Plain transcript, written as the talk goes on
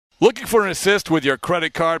Looking for an assist with your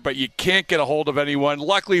credit card, but you can't get a hold of anyone?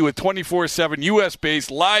 Luckily, with 24/7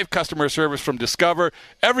 U.S.-based live customer service from Discover,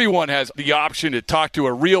 everyone has the option to talk to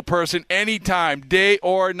a real person anytime, day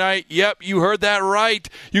or night. Yep, you heard that right.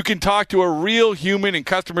 You can talk to a real human in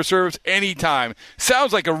customer service anytime.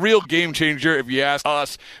 Sounds like a real game changer if you ask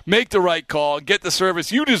us. Make the right call. Get the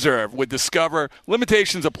service you deserve with Discover.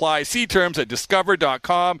 Limitations apply. See terms at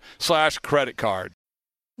discover.com/creditcard.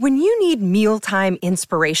 When you need mealtime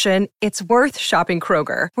inspiration, it's worth shopping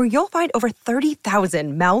Kroger, where you'll find over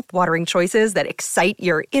 30,000 mouth-watering choices that excite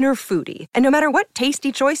your inner foodie. And no matter what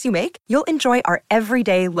tasty choice you make, you'll enjoy our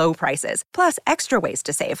everyday low prices, plus extra ways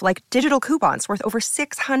to save, like digital coupons worth over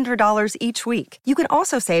 $600 each week. You can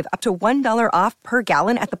also save up to $1 off per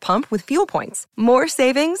gallon at the pump with fuel points. More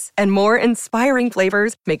savings and more inspiring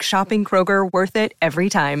flavors make shopping Kroger worth it every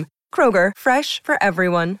time. Kroger, fresh for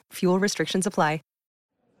everyone. Fuel restrictions apply.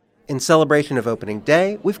 In celebration of opening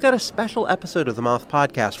day, we've got a special episode of the Moth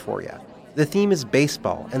Podcast for you. The theme is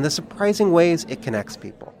baseball and the surprising ways it connects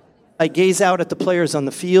people. I gaze out at the players on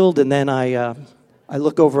the field, and then I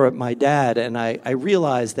look over at my dad, and I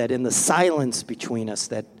realize that in the silence between us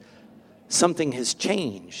that something has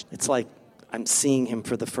changed. It's like I'm seeing him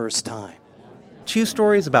for the first time. 2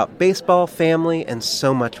 stories about baseball, family, and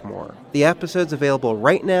so much more. The episode's available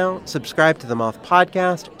right now. Subscribe to the Moth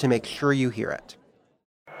Podcast to make sure you hear it.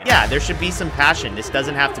 Yeah, there should be some passion. This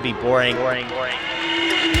doesn't have to be boring. You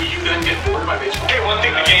done get bored by baseball? Hey, one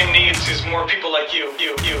thing the game needs is more people like you.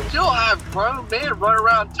 Still have grown men run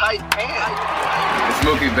around tight pants. It's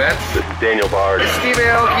Mookie Betts. This is Daniel Bard. It's Steve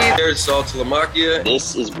Aoki. Here's Sal Talamacchia.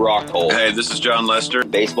 This is Brock Holt. Hey, this is John Lester.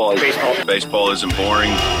 Baseball isn't boring.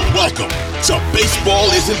 Welcome to Baseball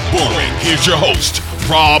Isn't Boring. Here's your host,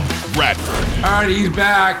 Rob Bradford. All right, he's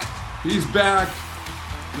back. There's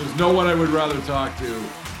no one I would rather talk to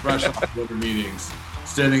fresh off winter meetings,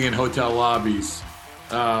 standing in hotel lobbies,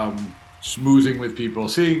 schmoozing with people,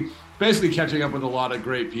 basically catching up with a lot of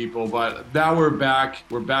great people. But now we're back.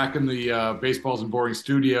 We're back in the Baseball Isn't Boring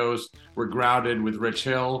studios. We're grounded with Rich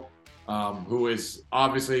Hill, who is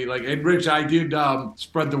obviously and Rich, I did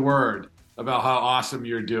spread the word about how awesome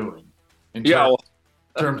you're doing in terms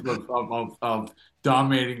of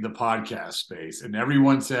dominating the podcast space. And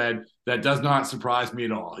everyone said that does not surprise me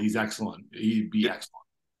at all. He's excellent. He'd be excellent.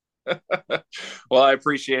 Well, I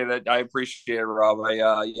appreciate it. I appreciate it, Rob.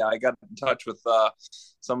 I got in touch with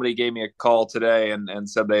somebody gave me a call today and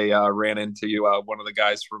said they ran into you, one of the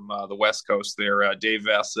guys from the West Coast there, Dave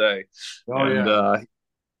Vassay.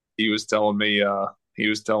 He was telling me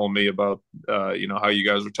about how you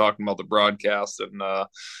guys were talking about the broadcast, and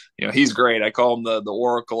he's great. I call him the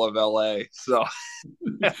Oracle of LA. So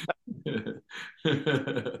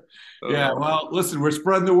yeah, well, listen, we're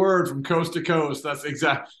spreading the word from coast to coast. That's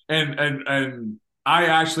exact. And I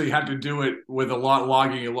actually had to do it with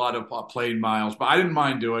logging a lot of plane miles, but I didn't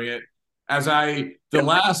mind doing it.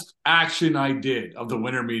 Last action I did of the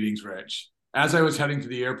winter meetings, Rich, as I was heading to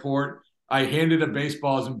the airport, I handed a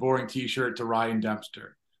Baseball Isn't Boring t-shirt to Ryan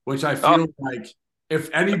Dempster, which I feel like if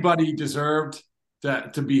anybody deserved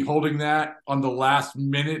to be holding that on the last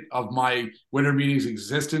minute of my winter meetings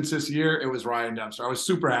existence this year, it was Ryan Dempster. I was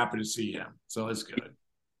super happy to see him. So it's good.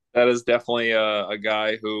 That is definitely a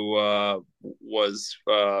guy who was,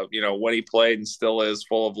 when he played and still is,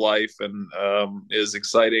 full of life, and is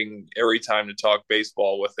exciting every time to talk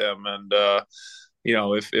baseball with him. And,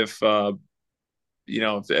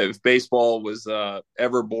 if baseball was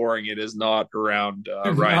ever boring, it is not around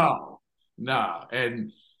Ryan. No.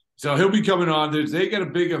 And so he'll be coming on. They got a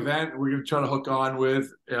big event we're going to try to hook on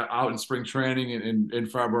with out in spring training in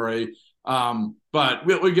February. But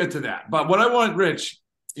we'll get to that. But what I want, Rich,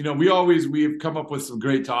 we've come up with some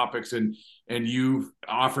great topics, and you've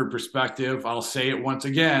offered perspective. I'll say it once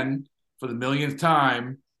again for the millionth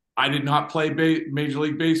time. I did not play Major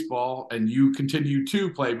League Baseball, and you continue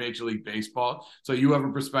to play Major League Baseball, so you have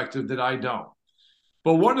a perspective that I don't.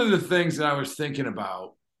 But one of the things that I was thinking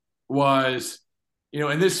about was,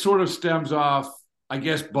 and this sort of stems off, I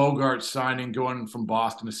guess, Bogart's signing going from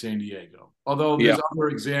Boston to San Diego. Although there's other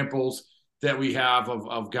examples that we have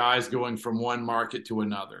of guys going from one market to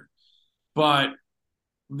another. But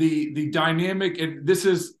the dynamic, and this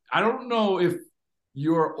is, I don't know if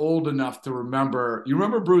you're old enough to remember. You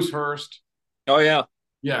remember Bruce Hurst? Oh, yeah.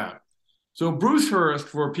 Yeah. So Bruce Hurst,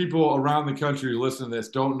 for people around the country who listen to this,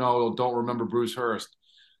 don't remember Bruce Hurst.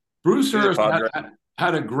 Bruce Hurst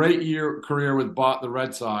had a great career with the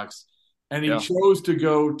Red Sox, and he chose to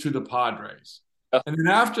go to the Padres. And then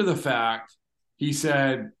after the fact, he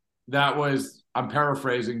said that was, I'm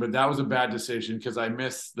paraphrasing, but that was a bad decision because I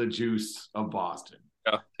miss the juice of Boston.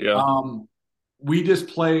 Yeah. we just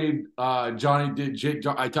played I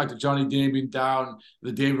talked to Johnny Damien down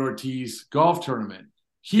the David Ortiz golf tournament.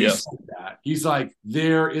 He said that. He's like,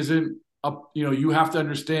 there isn't you have to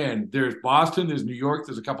understand, there's Boston, there's New York,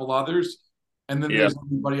 there's a couple others, and then there's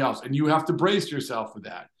everybody else. And you have to brace yourself for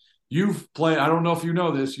that. You've played, I don't know if you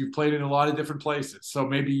know this, you've played in a lot of different places. So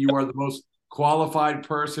maybe you are the most qualified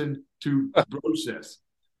person to broach this.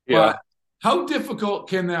 Yeah. But how difficult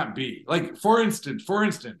can that be? Like, for instance,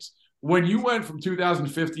 when you went from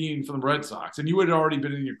 2015 from the Red Sox, and you had already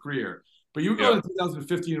been in your career, but you go to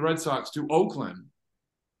 2015 Red Sox to Oakland,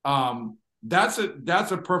 that's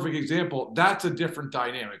a perfect example. That's a different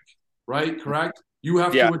dynamic, right? Correct? You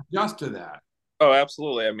have to adjust to that. Oh,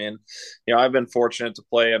 absolutely. I mean, I've been fortunate to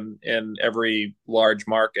play in every large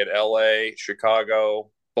market, LA, Chicago,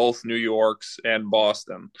 both New Yorks and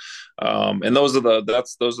Boston. And those are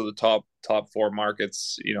the top four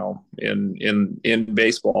markets, in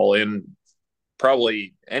baseball, in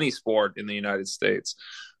probably any sport in the United States.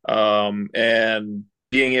 And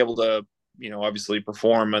being able to, obviously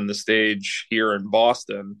perform on the stage here in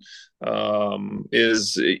Boston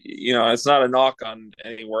is, it's not a knock on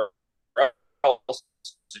anywhere else.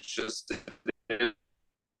 It's just it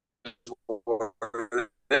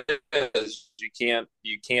is. You can't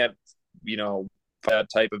that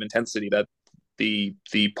type of intensity that the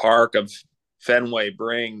park of Fenway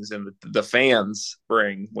brings and the fans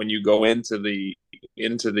bring when you go into the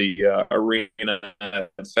arena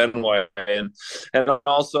at Fenway, and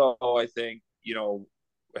also I think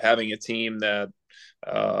having a team that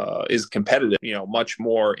is competitive, much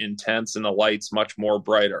more intense, and the lights much more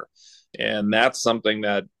brighter. And that's something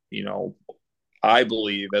that, I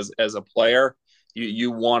believe as a player,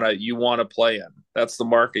 you want to play in. That's the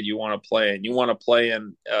market you want to play in. You want to play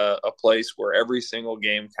in a place where every single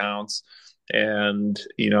game counts. And,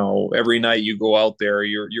 every night you go out there,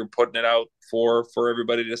 you're putting it out for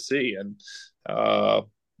everybody to see. And,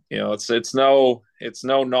 it's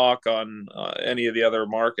no knock on any of the other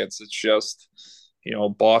markets. It's just,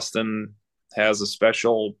 Boston has a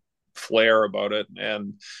special flair about it.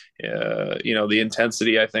 And, the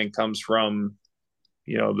intensity, I think, comes from,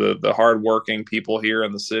 the hardworking people here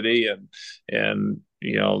in the city and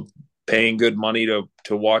paying good money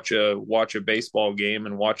to watch a baseball game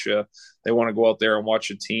and they want to go out there and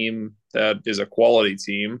watch a team that is a quality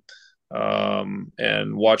team,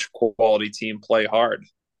 and watch a quality team play hard.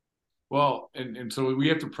 Well, and so we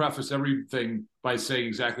have to preface everything by saying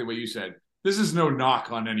exactly what you said. This is no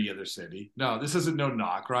knock on any other city. No, this isn't no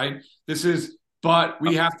knock, right? But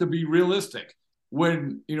we have to be realistic.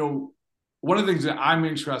 When, one of the things that I'm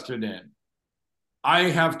interested in, I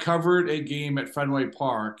have covered a game at Fenway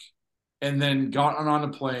Park and then gotten on a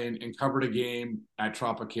plane and covered a game at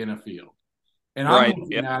Tropicana Field. And I'm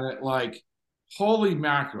looking at it like, holy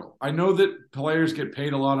mackerel. I know that players get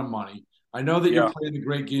paid a lot of money. I know that you're playing a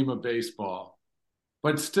great game of baseball.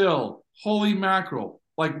 But still, holy mackerel.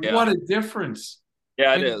 Like, what a difference.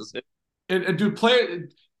 Yeah, it is. And do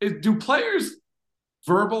players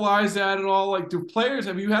verbalize that at all? Like,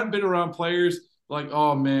 have you been around players like,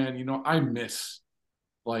 oh man, I miss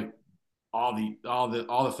like all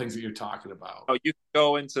the things that you're talking about? Oh, you can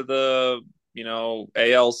go into the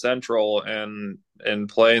AL Central and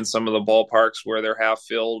play in some of the ballparks where they're half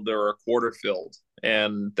filled or a quarter filled,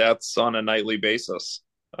 and that's on a nightly basis.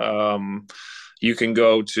 You can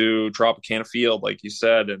go to Tropicana Field, like you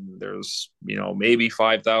said, and there's maybe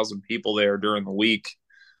 5,000 people there during the week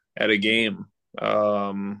at a game.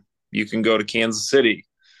 You can go to Kansas City,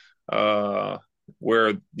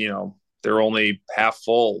 where they're only half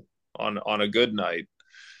full on a good night.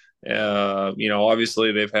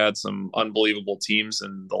 Obviously they've had some unbelievable teams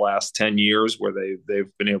in the last 10 years where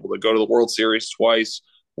they've been able to go to the World Series twice,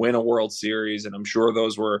 win a World Series, and I'm sure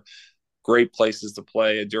those were great places to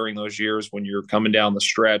play during those years when you're coming down the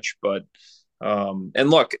stretch. But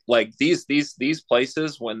and look, like these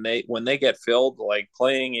places when they get filled, like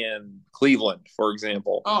playing in Cleveland, for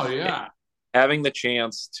example. Oh yeah, having the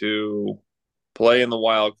chance to play in the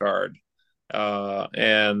wild card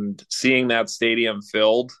and seeing that stadium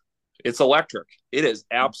filled, it's electric. It is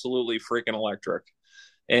absolutely freaking electric.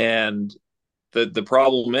 And the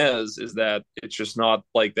problem is that it's just not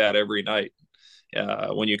like that every night.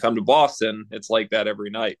 When you come to Boston, it's like that every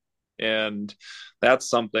night. And that's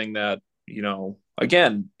something that,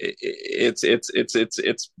 again,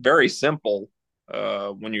 it's very simple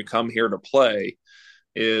when you come here to play,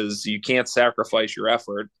 is you can't sacrifice your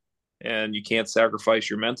effort and you can't sacrifice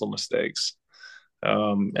your mental mistakes.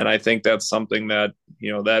 And I think that's something that,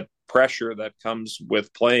 that pressure that comes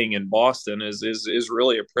with playing in Boston is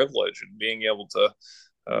really a privilege, and being able to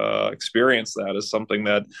experienced that is something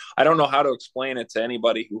that I don't know how to explain it to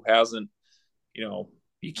anybody who hasn't,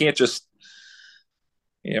 you can't just,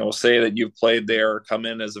 say that you've played there or come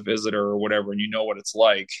in as a visitor or whatever, and you know what it's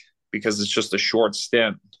like, because it's just a short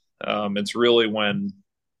stint. It's really when,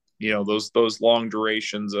 those long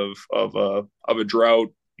durations of a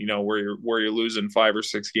drought, where you're losing 5 or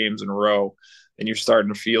 6 games in a row, and you're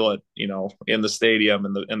starting to feel it, in the stadium,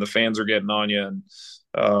 and the fans are getting on you, and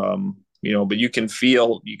but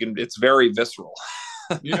it's very visceral.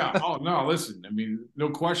 Yeah. Oh no, listen, I mean, no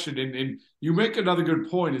question. And you make another good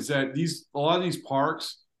point, is that a lot of these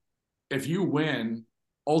parks, if you win,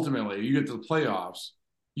 ultimately you get to the playoffs,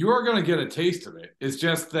 you are going to get a taste of it. It's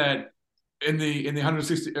just that in the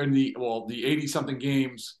 160 the 80 something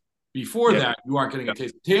games before that, you aren't getting a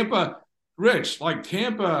taste. Tampa, Rich,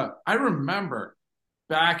 I remember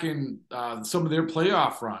back in some of their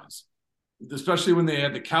playoff runs, especially when they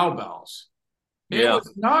had the cowbells. It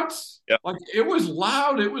was nuts. Yeah. It was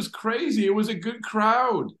loud. It was crazy. It was a good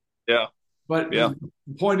crowd. Yeah. But the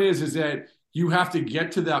point is that you have to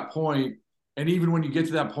get to that point. And even when you get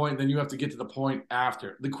to that point, then you have to get to the point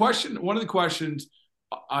after. One of the questions,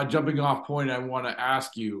 jumping off point, I want to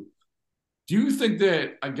ask you, do you think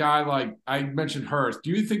that a guy like, I mentioned Hurst, do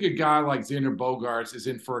you think a guy like Xander Bogaerts is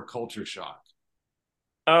in for a culture shock?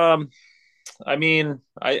 I mean,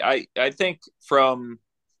 I think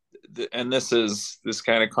and this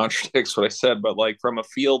kind of contradicts what I said, but from a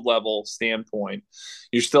field level standpoint,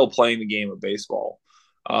 you're still playing the game of baseball.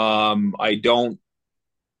 I don't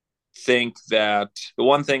think that the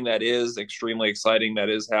one thing that is extremely exciting that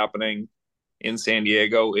is happening in San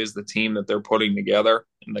Diego is the team that they're putting together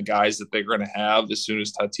and the guys that they're going to have as soon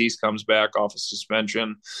as Tatis comes back off of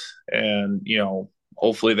suspension, and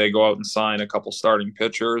hopefully they go out and sign a couple starting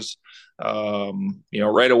pitchers.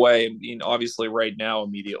 Right away. I mean, obviously, right now,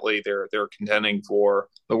 immediately, they're contending for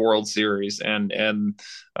the World Series and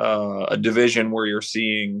a division where you're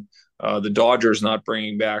seeing the Dodgers not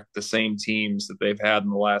bringing back the same teams that they've had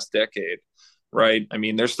in the last decade. Right. I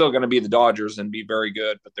mean, they're still going to be the Dodgers and be very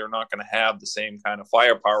good, but they're not going to have the same kind of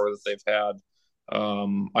firepower that they've had.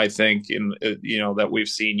 I think that we've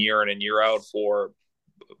seen year in and year out for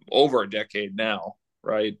over a decade now.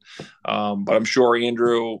 Right. But I'm sure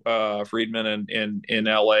Andrew Friedman in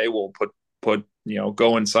LA will put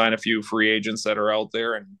go and sign a few free agents that are out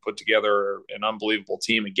there and put together an unbelievable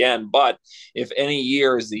team again. But if any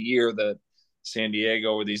year is the year that San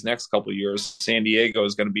Diego, or these next couple of years, San Diego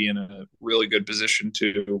is going to be in a really good position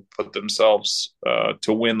to put themselves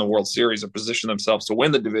to win the World Series, or position themselves to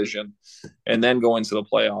win the division and then go into the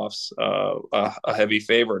playoffs, a heavy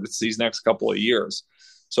favorite. It's these next couple of years.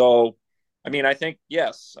 So, I mean, I think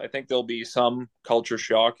there'll be some culture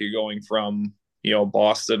shock. You're going from,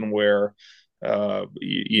 Boston, where,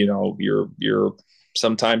 you're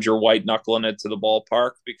sometimes you're white knuckling it to the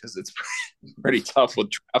ballpark because it's pretty tough with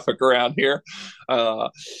traffic around here. Or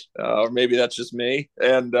maybe that's just me.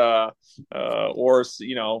 And, or,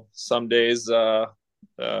 some days,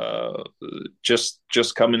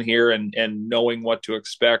 just coming here and knowing what to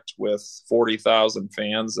expect with 40,000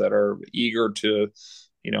 fans that are eager to,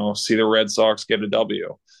 see the Red Sox get a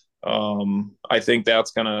W. I think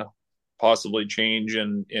that's going to possibly change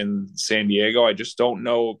in San Diego. I just don't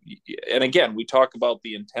know. And again, we talk about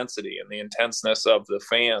the intensity and the intenseness of the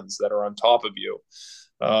fans that are on top of you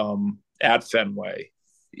at Fenway.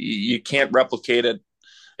 You can't replicate it.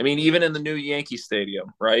 I mean, even in the new Yankee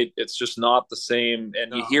Stadium, right? It's just not the same.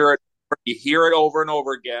 And you hear it over and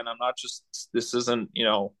over again. This isn't,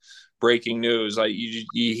 breaking news.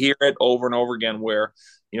 You hear it over and over again where,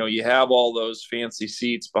 you have all those fancy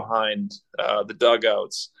seats behind the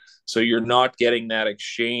dugouts. So you're not getting that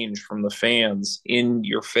exchange from the fans in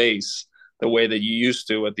your face the way that you used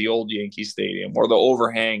to at the old Yankee Stadium, or the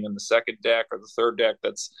overhang in the second deck or the third deck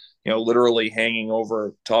that's, literally hanging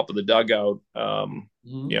over top of the dugout,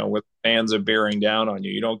 where fans are bearing down on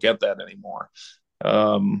you. You don't get that anymore.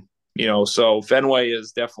 So Fenway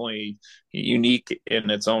is definitely unique in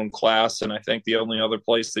its own class. And I think the only other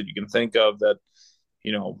place that you can think of that,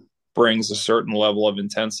 brings a certain level of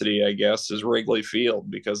intensity, I guess, is Wrigley Field,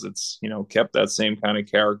 because it's, kept that same kind of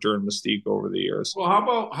character and mystique over the years. Well,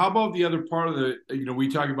 how about the other part of the, we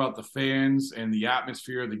talk about the fans and the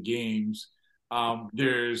atmosphere of the games.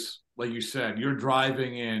 There's, like you said, when you're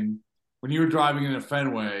driving in a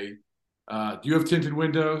Fenway, do you have tinted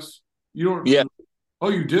windows? You don't? Yeah. Oh,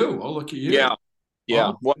 you do? Oh, look at you. Yeah.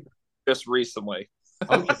 Oh. Well, just recently.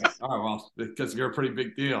 Okay. All right. Well, because you're a pretty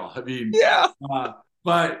big deal. I mean, yeah.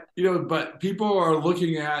 But people are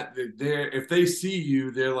looking at if they see you,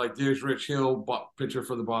 they're like, there's Rich Hill, pitcher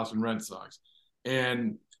for the Boston Red Sox.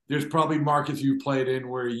 And there's probably markets you've played in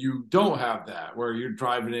where you don't have that, where you're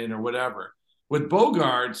driving in or whatever. With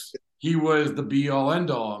Bogaerts, he was the be all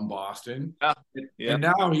end all in Boston. Yeah. And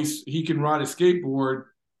now he can ride a skateboard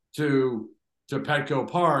to Petco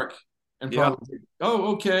Park and probably think,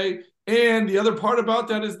 oh, okay. And the other part about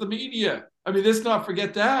that is the media. I mean, let's not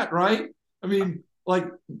forget that, right? I mean, like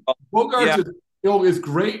Bogaerts is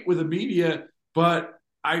great with the media, but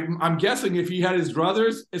I'm guessing if he had his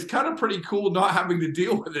brothers, it's kind of pretty cool not having to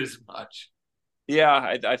deal with it as much.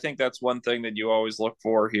 Yeah, I think that's one thing that you always look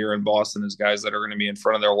for here in Boston is guys that are going to be in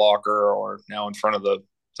front of their locker or now in front of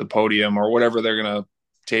the podium or whatever they're going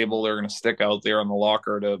to stick out there in the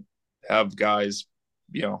locker to have guys,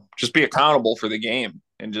 just be accountable for the game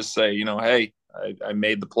and just say, hey, I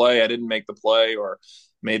made the play, I didn't make the play, or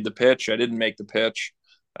made the pitch, I didn't make the pitch.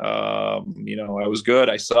 I was good,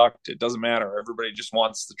 I sucked. It doesn't matter. Everybody just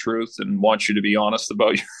wants the truth and wants you to be honest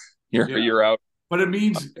about your out. But it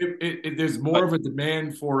means there's more of a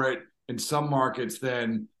demand for it in some markets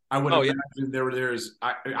than I would imagine there's.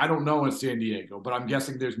 I don't know in San Diego, but I'm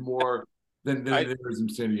guessing there's more than there is in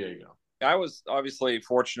San Diego. I was obviously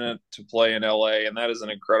fortunate to play in LA, and that is an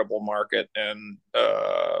incredible market and,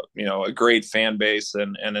 a great fan base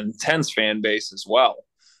and an intense fan base as well.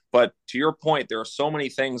 But to your point, there are so many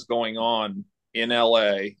things going on in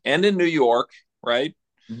LA and in New York, right?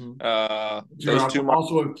 Mm-hmm. Those two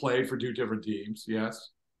also have played for two different teams. Yes.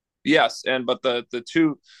 But the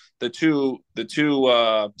two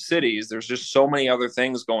cities, there's just so many other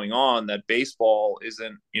things going on that baseball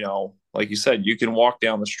isn't. Like you said, you can walk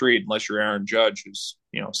down the street unless you're Aaron Judge, who's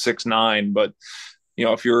 6'9". But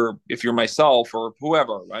if you're myself or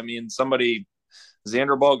whoever, I mean, somebody,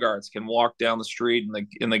 Xander Bogaerts can walk down the street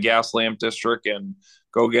in the gas lamp district and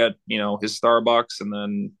go get his Starbucks and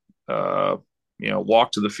then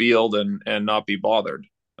walk to the field and not be bothered.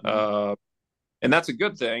 And that's a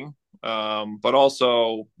good thing. But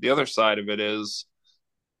also the other side of it is,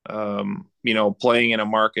 playing in a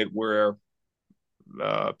market where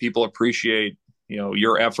people appreciate,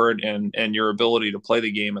 your effort and your ability to play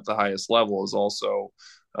the game at the highest level is also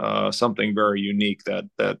something very unique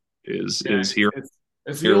that is here.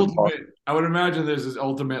 It's the ultimate. I would imagine there's this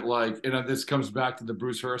ultimate, this comes back to the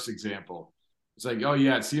Bruce Hurst example. It's like, oh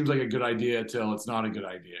yeah, it seems like a good idea till it's not a good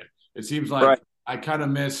idea. It seems like I kind of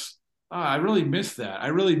miss. I really miss that. I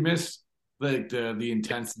really miss the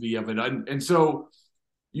intensity of it. And so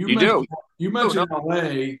you mentioned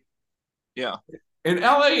LA. Yeah. And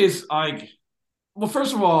LA is like, well,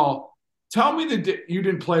 first of all, tell me that you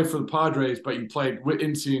didn't play for the Padres, but you played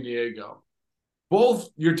in San Diego. Both,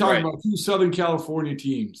 you're talking about two Southern California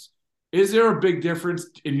teams. Is there a big difference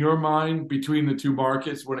in your mind between the two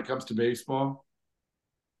markets when it comes to baseball?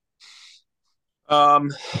 Yeah,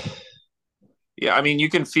 I mean, you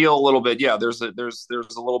can feel a little bit. Yeah, there's a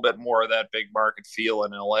little bit more of that big market feel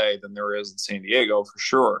in LA than there is in San Diego for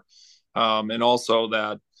sure. And also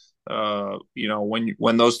that,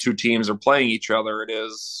 when those two teams are playing each other, it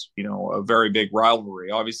is, a very big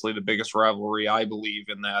rivalry. Obviously, the biggest rivalry I believe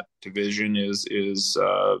in that division is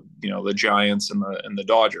the Giants and the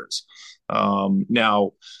Dodgers.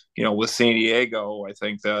 Now, with San Diego, I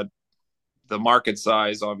think that the market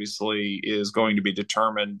size obviously is going to be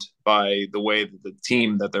determined by the way that the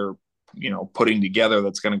team that they're, putting together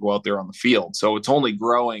that's going to go out there on the field. So it's only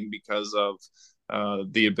growing because of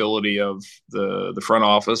the ability of the front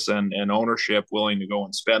office and ownership willing to go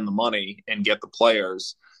and spend the money and get the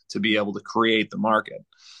players to be able to create the market.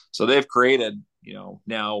 So they've created,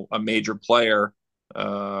 now a major player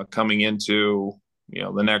coming into,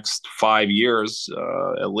 the next 5 years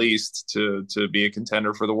at least to be a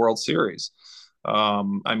contender for the World Series.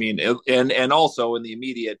 I mean, and also in the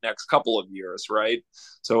immediate next couple of years, right?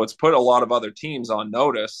 So it's put a lot of other teams on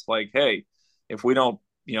notice, like, hey, if we don't,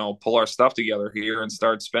 pull our stuff together here and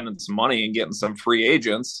start spending some money and getting some free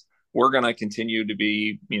agents, we're going to continue to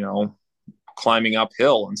be, climbing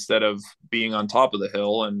uphill instead of being on top of the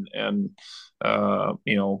hill and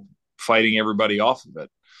fighting everybody off of it.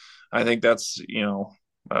 I think that's,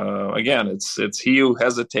 again, it's he who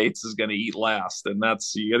hesitates is going to eat last, and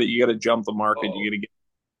that's you got to jump the market. You got to get.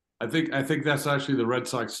 I think that's actually the Red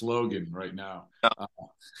Sox slogan right now.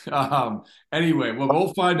 Anyway, well,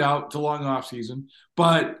 we'll find out. It's a long off season,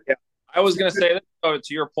 but I was going to say that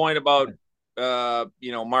to your point about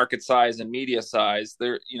market size and media size.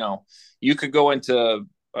 There, you could go into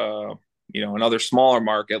another smaller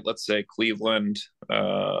market. Let's say Cleveland,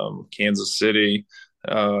 Kansas City.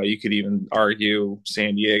 You could even argue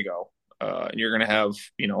San Diego. And you're going to have,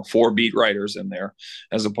 4 beat writers in there,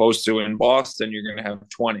 as opposed to in Boston, you're going to have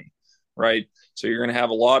 20, right? So you're going to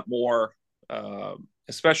have a lot more,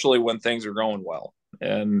 especially when things are going well.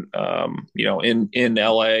 in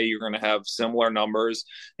LA, you're going to have similar numbers.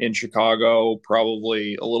 In Chicago,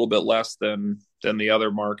 probably a little bit less than the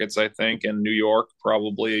other markets, I think. And New York,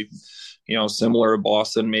 probably, similar to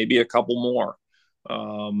Boston, maybe a couple more.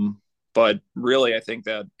 But really, I think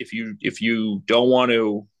that if you don't want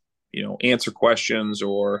to, answer questions,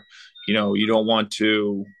 or, you don't want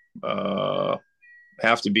to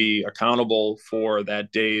have to be accountable for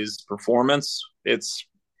that day's performance, it's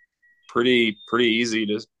pretty easy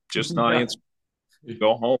to just not answer.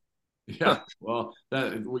 Go home. Yeah, well,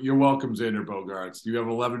 you're welcome, Xander Bogaerts. You have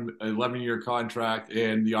an 11-year contract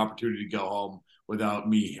and the opportunity to go home without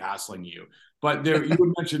me hassling you. But you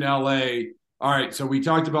would mention L.A. All right, so we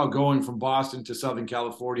talked about going from Boston to Southern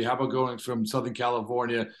California. How about going from Southern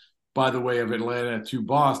California by the way of Atlanta to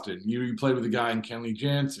Boston? You played with a guy in Kenley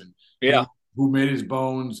Jansen. Yeah. Who made his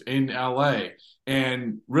bones in LA.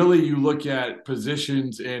 And really, you look at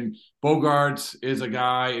positions, and Bogaerts is a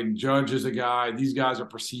guy and Judge is a guy. These guys are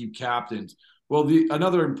perceived captains. Well,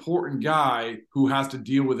 another important guy who has to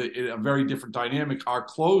deal with it in a very different dynamic are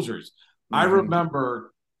closers. Mm-hmm. I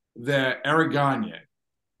remember that Eric Gagne,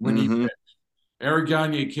 when he pitched, Eric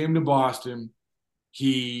Gagne came to Boston.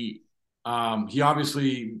 He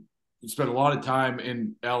obviously spent a lot of time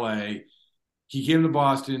in LA. He came to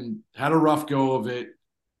Boston, had a rough go of it,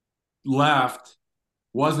 left,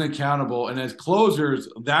 wasn't accountable. And as closers,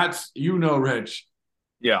 that's, Rich.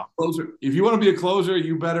 Yeah. Closer. If you want to be a closer,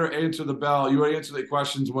 you better answer the bell. You answer the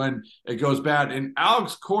questions when it goes bad. And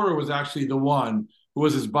Alex Cora was actually the one who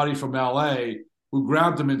was his buddy from LA who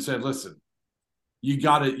grabbed him and said, listen, you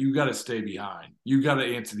gotta stay behind. You got to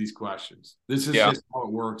answer these questions. This is just how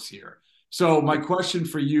it works here. So my question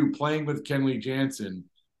for you, playing with Kenley Jansen,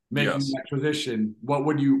 making that transition, what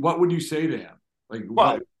would you say to him? And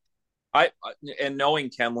knowing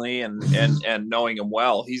Kenley and knowing him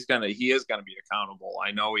well, he is gonna be accountable.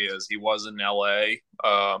 I know he is. He was in LA.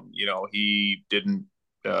 He didn't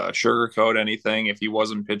sugarcoat anything. If he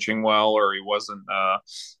wasn't pitching well, or he wasn't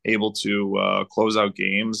able to close out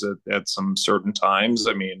games at some certain times,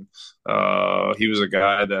 I mean, he was a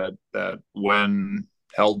guy that when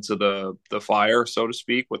held to the fire, so to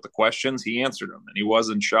speak, with the questions, he answered them, and he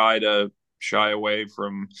wasn't shy away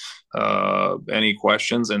from any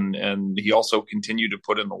questions, and he also continued to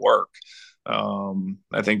put in the work.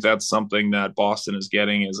 I think that's something that Boston is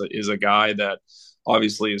getting, is a guy that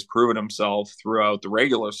obviously has proven himself throughout the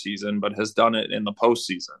regular season, but has done it in the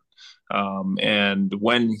postseason. And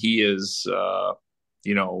when he is,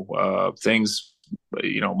 things,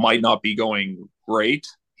 might not be going great,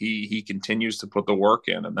 he continues to put the work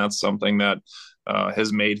in, and that's something that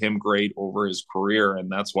has made him great over his career,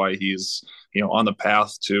 and that's why he's on the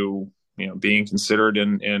path to being considered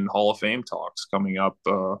in Hall of Fame talks coming up.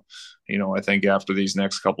 I think after these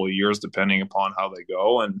next couple of years, depending upon how they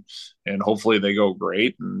go, and hopefully they go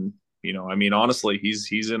great. And honestly,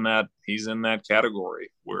 he's in that category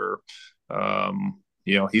where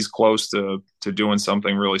he's close to doing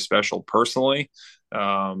something really special personally.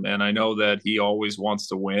 And I know that he always wants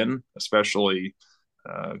to win, especially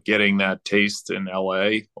getting that taste in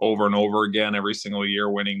LA over and over again every single year,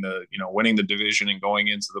 winning the division and going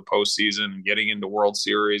into the postseason and getting into World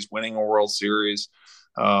Series, winning a World Series.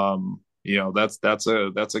 That's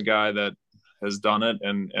a guy that has done it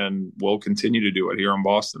and will continue to do it here in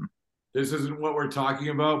Boston. This isn't what we're talking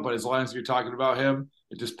about, but as long as you're talking about him,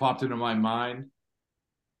 it just popped into my mind.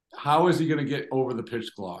 How is he going to get over the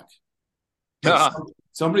pitch clock?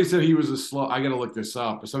 Somebody said he was I got to look this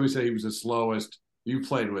up, but somebody said he was the slowest. You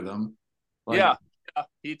played with him. Yeah,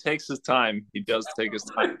 he takes his time. He does take his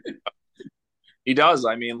time. He does.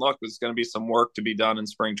 I mean, look, there's going to be some work to be done in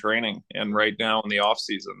spring training, and right now in the off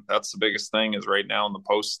season. That's the biggest thing, is right now in the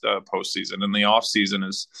postseason. And the off season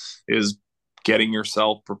is getting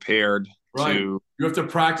yourself prepared. Right. You have to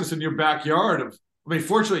practice in your backyard.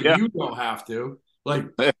 Fortunately, you don't have to.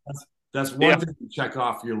 That's one thing to check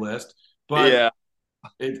off your list. But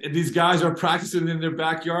these guys are practicing in their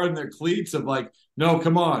backyard in their cleats of no,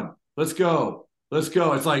 come on, let's go.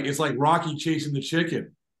 It's like Rocky chasing the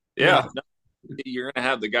chicken. Yeah. You're going to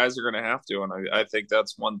have, the guys are going to have to. And I think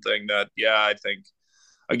that's one thing that, I think,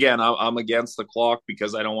 again, I'm against the clock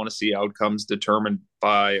because I don't want to see outcomes determined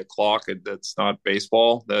by a clock. That's not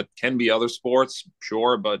baseball. That can be other sports,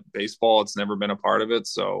 sure, but baseball, it's never been a part of it.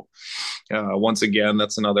 So once again,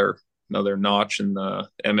 that's another notch in the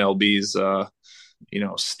MLB's,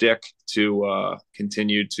 stick to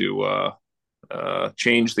continue to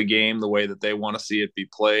change the game the way that they want to see it be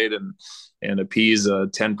played, and appease a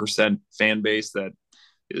 10% fan base that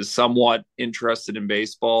is somewhat interested in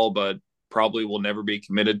baseball, but probably will never be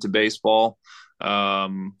committed to baseball.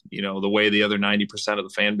 the way the other 90% of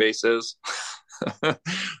the fan base is.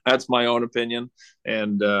 That's my own opinion.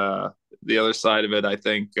 And the other side of it, I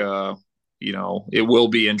think, it will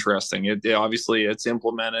be interesting. Obviously it's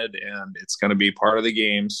implemented and it's going to be part of the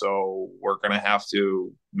game. So we're going to have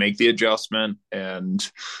to make the adjustment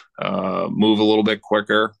and move a little bit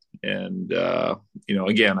quicker. And,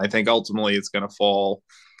 again, I think ultimately it's going to fall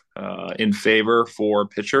in favor for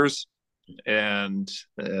pitchers. And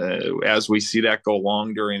as we see that go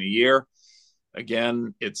along during the year,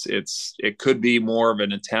 again, it could be more of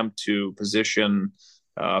an attempt to position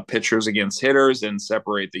pitchers against hitters and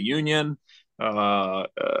separate the union.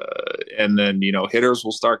 And then, hitters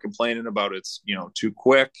will start complaining about it's, too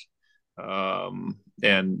quick. And,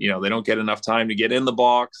 they don't get enough time to get in the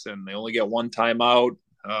box and they only get one time out.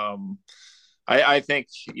 I think,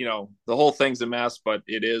 the whole thing's a mess, but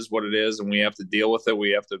it is what it is and we have to deal with it.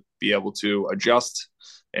 We have to be able to adjust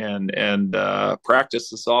and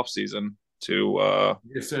practice this off season to, like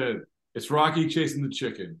I said, it's Rocky chasing the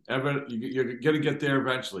chicken. Evan, you're going to get there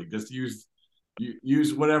eventually. Just use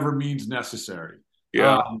whatever means necessary.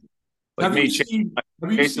 Yeah. Chasing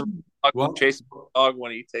the dog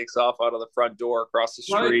when he takes off out of the front door across the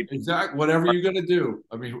street. Right, exactly. Whatever you're going to do.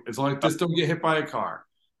 I mean, it's like just don't get hit by a car.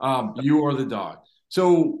 You or the dog.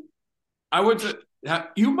 So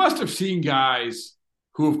you must have seen guys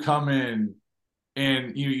who have come in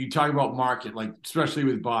and you talk about market, like especially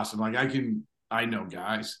with Boston. Like I know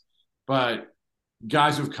guys, but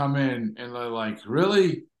guys who've come in and they're like,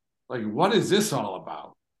 really? Like, what is this all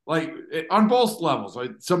about? Like on both levels.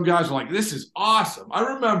 Like some guys are like, this is awesome.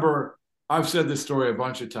 I remember I've said this story a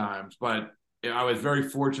bunch of times, but I was very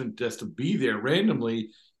fortunate just to be there randomly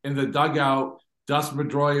in the dugout Dustin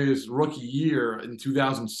Pedroia's rookie year in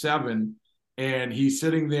 2007, and he's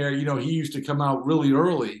sitting there. He used to come out really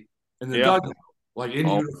early in the dugout, like in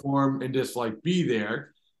uniform, and just like be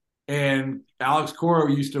there. And Alex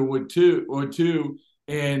Cora would too.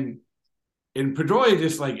 And Pedroia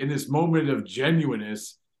just like in this moment of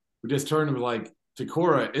genuineness, would just turn to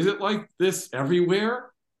Cora, is it like this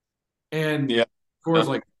everywhere? And Cora's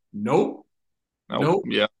like, nope.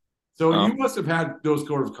 Yeah. So you must have had those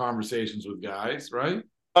sort of conversations with guys, right?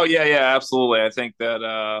 Oh, yeah, absolutely. I think that,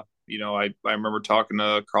 I remember talking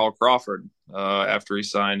to Carl Crawford after he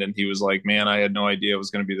signed, and he was like, man, I had no idea it was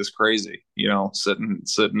going to be this crazy,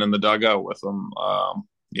 sitting in the dugout with him.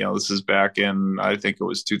 This is back in, I think it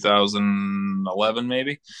was 2011,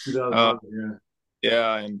 maybe. 2011,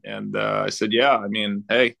 yeah. And I said, yeah, I mean,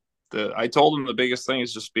 hey, I told him the biggest thing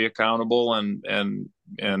is just be accountable and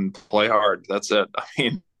play hard. That's it. I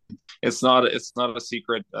mean, it's not a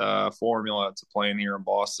secret formula to playing here in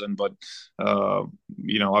Boston, but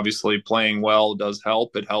obviously playing well does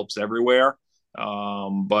help. It helps everywhere.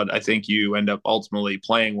 But I think you end up ultimately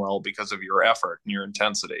playing well because of your effort and your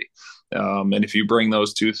intensity. And if you bring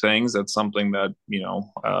those two things, that's something that,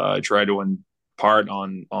 I try to impart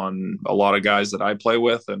on a lot of guys that I play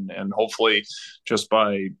with, and hopefully just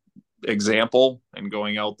by example and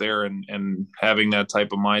going out there and having that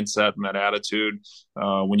type of mindset and that attitude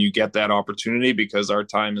when you get that opportunity, because our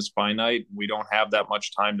time is finite. We don't have that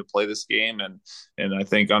much time to play this game. And I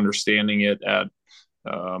think understanding it at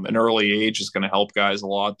an early age is going to help guys a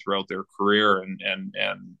lot throughout their career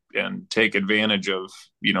and take advantage of,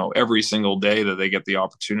 every single day that they get the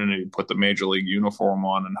opportunity to put the major league uniform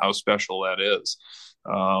on and how special that is.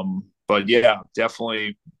 But yeah,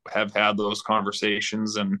 definitely have had those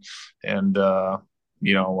conversations and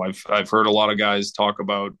I've heard a lot of guys talk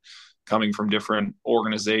about coming from different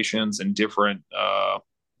organizations and different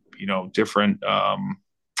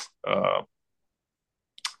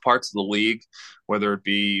parts of the league, whether it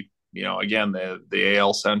be, again, the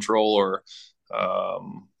AL Central or,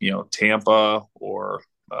 Tampa or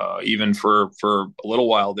even for a little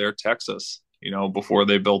while there, Texas, before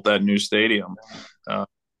they built that new stadium.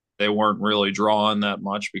 They weren't really drawing that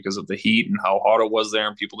much because of the heat and how hot it was there,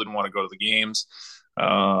 and people didn't want to go to the games.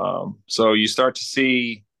 So you start to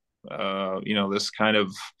see, this kind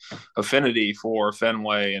of affinity for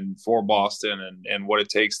Fenway and for Boston and what it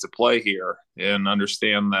takes to play here, and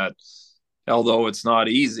understand that although it's not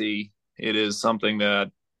easy, it is something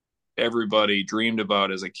that everybody dreamed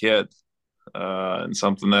about as a kid, and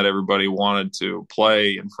something that everybody wanted to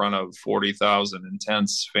play in front of 40,000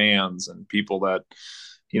 intense fans and people that,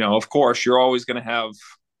 of course, you're always going to have,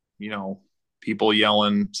 people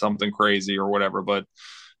yelling something crazy or whatever, but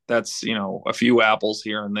that's, a few apples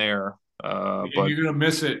here and there. But you're going to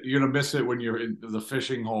miss it. You're going to miss it when you're in the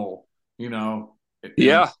fishing hole,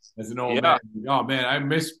 Yeah. As an old man. Oh, man, I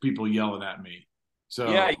miss people yelling at me. So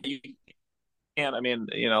yeah, you can't. I mean,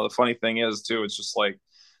 the funny thing is, too, it's just like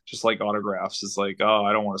just like autographs. It's like, oh,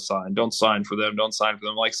 I don't want to sign. Don't sign for them. Don't sign for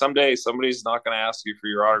them. Like someday somebody's not going to ask you for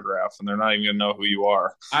your autograph, and they're not even going to know who you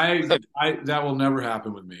are. I that will never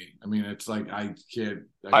happen with me. I mean, it's like I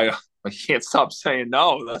can't stop saying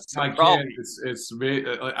no. That's the problem.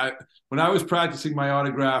 When I was practicing my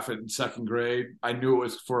autograph in second grade, I knew it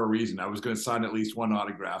was for a reason. I was going to sign at least one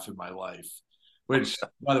autograph in my life. Which,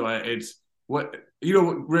 by the way, it's what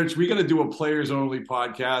Rich. We got to do a players only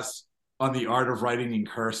podcast on the art of writing in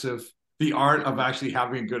cursive, the art of actually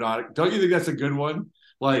having a good autograph. Don't you think that's a good one?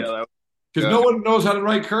 Like, because no one knows how to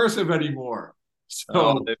write cursive anymore.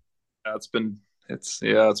 So it's been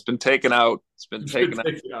taken out. It's been taken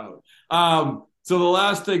out. So the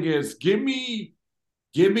last thing is give me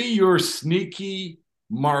your sneaky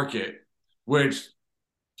market, which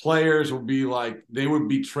players will be like, they would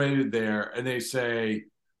be traded there and they say,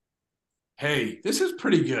 hey, this is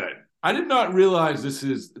pretty good. I did not realize this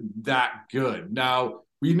is that good. Now,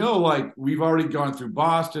 we know, like, we've already gone through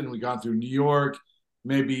Boston, we've gone through New York.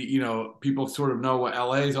 Maybe, people sort of know what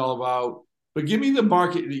LA is all about. But give me the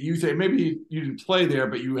market that you say, maybe you didn't play there,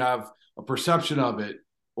 but you have a perception of it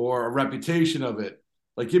or a reputation of it.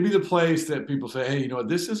 Like, give me the place that people say, hey,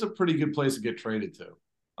 this is a pretty good place to get traded to.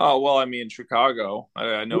 Oh, well, I mean, Chicago.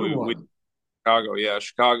 I know Chicago. Yeah,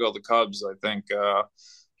 Chicago, the Cubs, I think,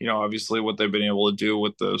 obviously what they've been able to do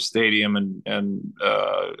with the stadium and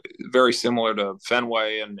very similar to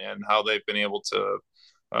Fenway and how they've been able to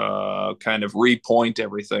kind of repoint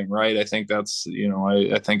everything, right? I think that's,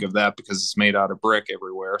 I think of that because it's made out of brick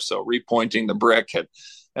everywhere. So repointing the brick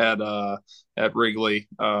at Wrigley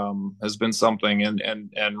has been something,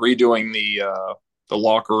 and redoing the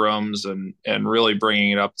locker rooms and really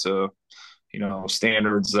bringing it up to,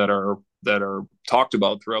 standards that are talked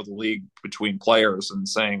about throughout the league between players, and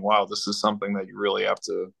saying, wow, this is something that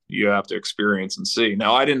you have to experience and see.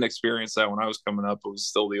 Now, I didn't experience that when I was coming up. It was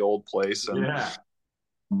still the old place.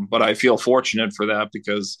 But I feel fortunate for that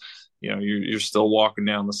because, you're still walking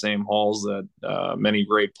down the same halls that many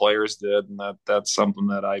great players did. And that's something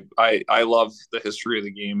that I love the history of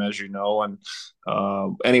the game, as you know. And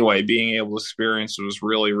anyway, being able to experience it was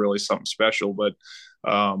really, really something special. But,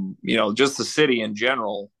 just the city in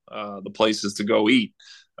general, the places to go eat.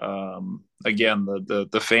 Again,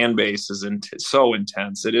 the fan base is so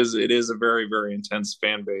intense. It is a very, very intense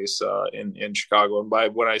fan base in Chicago.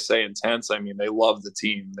 And when I say intense, I mean they love the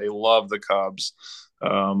team. They love the Cubs.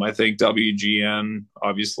 I think WGN,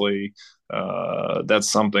 obviously, that's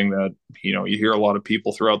something that you hear a lot of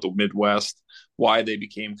people throughout the Midwest why they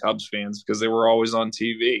became Cubs fans, because they were always on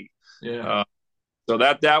TV. Yeah. So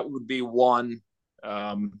that would be one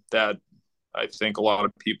that I think a lot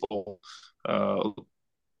of people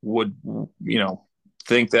would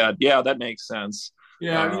think that, yeah, that makes sense.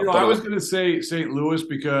 Yeah, I was going to say St. Louis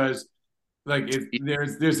because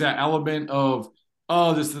there's that element of,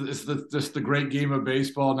 oh, this is the great game of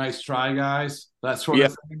baseball, nice try, guys, that sort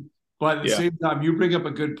of thing. But at the same time, you bring up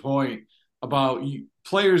a good point about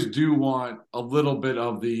players do want a little bit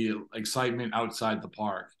of the excitement outside the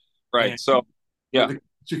park, right? And so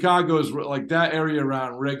Chicago's like that area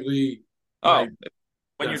around Wrigley. When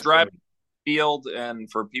you drive field, and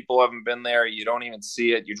for people who haven't been there, you don't even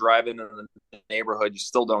see it. You drive into the neighborhood, you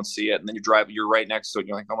still don't see it, and then you're right next to it, and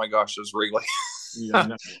you're like, oh my gosh, there's Wrigley. Yeah,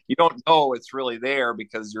 no. You don't know it's really there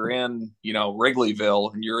because you're in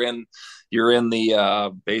Wrigleyville, and you're in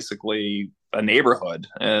the basically a neighborhood,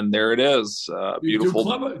 and there it is.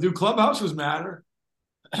 Beautiful. Do clubhouses matter?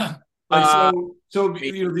 This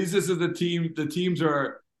is the teams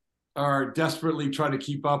are desperately trying to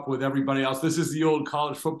keep up with everybody else. This is the old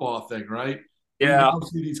college football thing, right? Yeah. You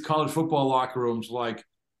see these college football locker rooms, like,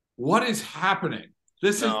 what is happening?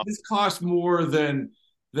 This costs more than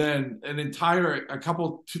an entire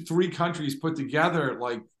three countries put together.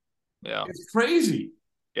 Like, it's crazy.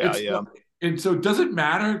 Yeah. And so, does it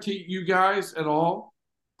matter to you guys at all?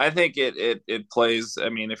 I think it plays. I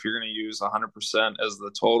mean, if you're going to use 100% as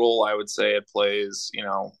the total, I would say it plays,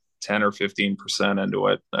 10 or 15% into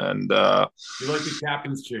it. And you like the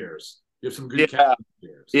captain's chairs. You have some good captain's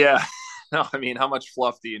chairs. Yeah. No, I mean, how much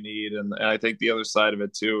fluff do you need? And I think the other side of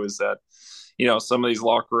it too is that, some of these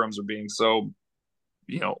locker rooms are being so,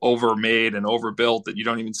 overmade and overbuilt that you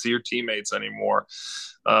don't even see your teammates anymore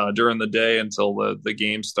during the day until the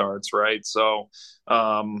game starts, right? So,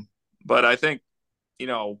 but I think,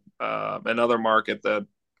 another market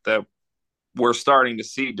that we're starting to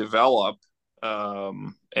see develop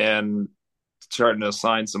and starting to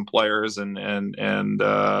sign some players and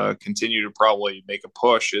continue to probably make a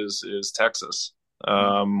push is Texas,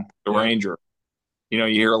 the Ranger. You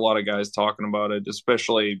hear a lot of guys talking about it,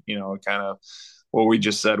 especially, kind of what we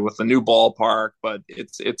just said with the new ballpark, but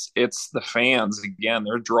it's the fans again.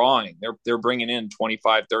 They're drawing. They're bringing in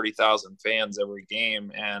 25-30,000 fans every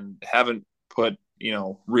game, and haven't put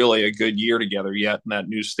really a good year together yet in that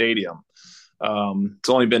new stadium. It's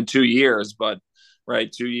only been 2 years, but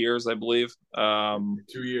right, 2 years, I believe. 2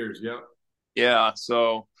 years, yep. Yeah,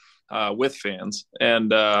 so with fans,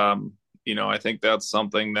 and I think that's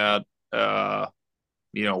something that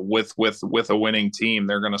with a winning team,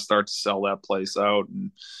 they're going to start to sell that place out,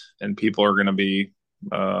 and people are going to be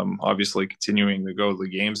obviously continuing to go to the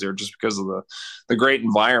games there just because of the great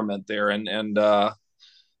environment there, and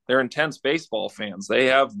they're intense baseball fans. They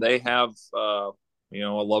have a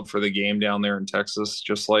love for the game down there in Texas,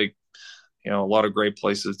 just like a lot of great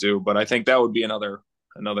places do. But I think that would be another.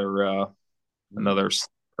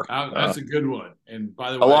 That's a good one. And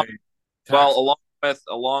by the way,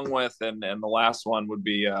 along with, and the last one would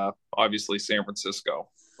be obviously San Francisco.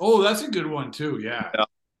 Oh, that's a good one too. Yeah.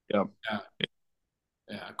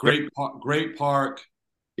 Great park.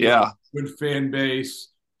 Yeah. Good fan base.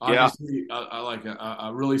 Obviously, like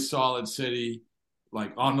a really solid city,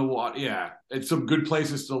 like on the water. Yeah, it's some good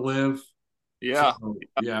places to live. Yeah. So,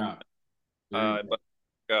 yeah. But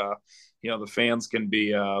the fans can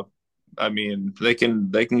be. They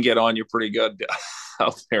can get on you pretty good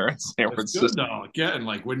out there in San Francisco. Good though. Again,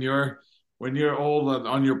 like when you're old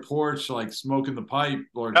on your porch, like smoking the pipe,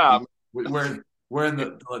 or wearing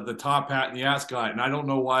the top hat and the ascot, and I don't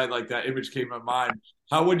know why like that image came to mind.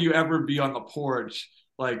 How would you ever be on the porch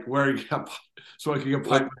like wearing smoking a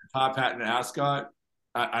pipe with a top hat and an ascot?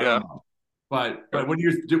 I don't know. But when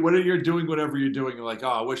you're doing whatever you're doing, you're like, oh,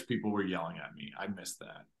 I wish people were yelling at me. I miss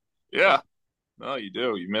that. Yeah. No, you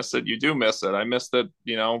do. You miss it. You do miss it. I missed it,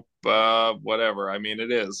 whatever. I mean,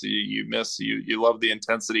 it is. You love the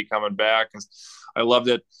intensity coming back. I loved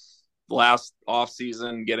it last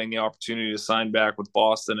offseason, getting the opportunity to sign back with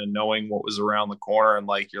Boston and knowing what was around the corner. And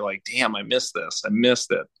you're like, damn, I missed this. I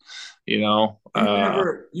missed it.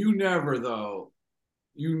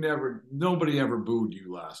 Nobody ever booed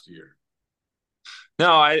you last year.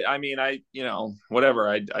 No, I mean, whatever.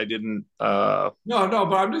 I didn't. No,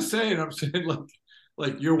 but I'm saying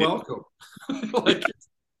like you're welcome. Like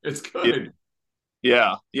it's good.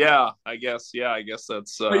 Yeah. I guess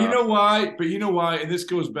that's. But you know why? And this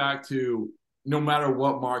goes back to no matter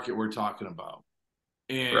what market we're talking about,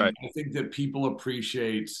 and right. I think that people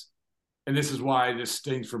appreciate, and this is why this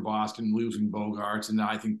stings for Boston losing Bogarts, and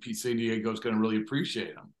I think San Diego is going to really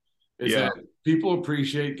appreciate them. That people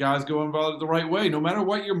appreciate guys going about it the right way. No matter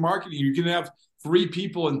what you're marketing, you can have 3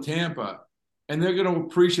 people in Tampa, and they're going to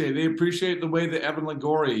appreciate it. They appreciate the way that Evan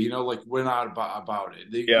Longoria, went out about it.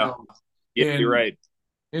 You're right.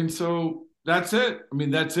 And so that's it. I mean,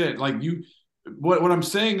 that's it. What I'm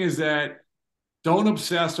saying is that don't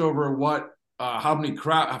obsess over how many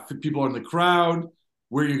people are in the crowd,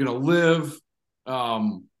 where you're going to live,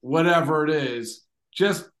 whatever it is.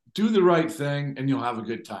 Just do the right thing, and you'll have a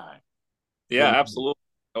good time. Yeah, absolutely.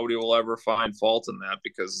 Nobody will ever find fault in that,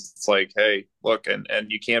 because it's like, hey, look, and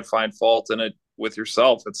you can't find fault in it with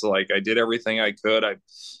yourself. It's like, I did everything I could. I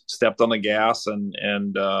stepped on the gas and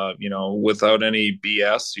without any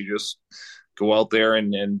BS, you just go out there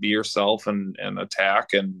and be yourself and attack.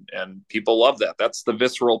 And people love that. That's the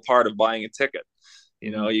visceral part of buying a ticket.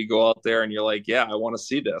 You go out there and you're like, yeah, I want to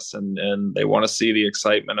see this. And they want to see the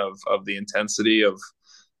excitement of the intensity of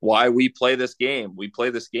why we play this game. We play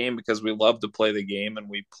this game because we love to play the game, and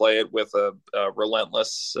we play it with a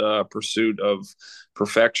relentless pursuit of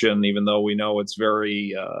perfection. Even though we know it's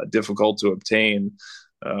very difficult to obtain,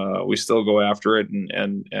 we still go after it.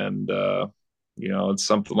 And it's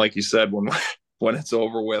something like you said, when it's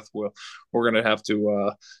over with, we're going to have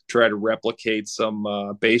to try to replicate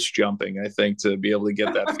some base jumping, I think, to be able to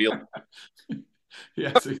get that feel.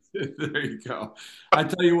 Yes, there you go. I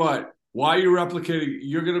tell you what. Why you're replicating?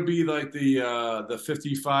 You're going to be like the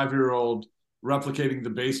 55-year-old replicating the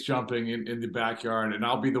base jumping in the backyard, and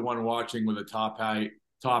I'll be the one watching with a top hat,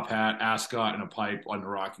 ascot, and a pipe on the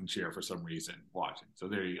rocking chair for some reason watching. So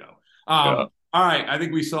there you go. All right, I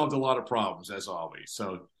think we solved a lot of problems as always.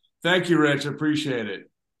 So thank you, Rich. Appreciate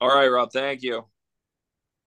it. All right, Rob. Thank you.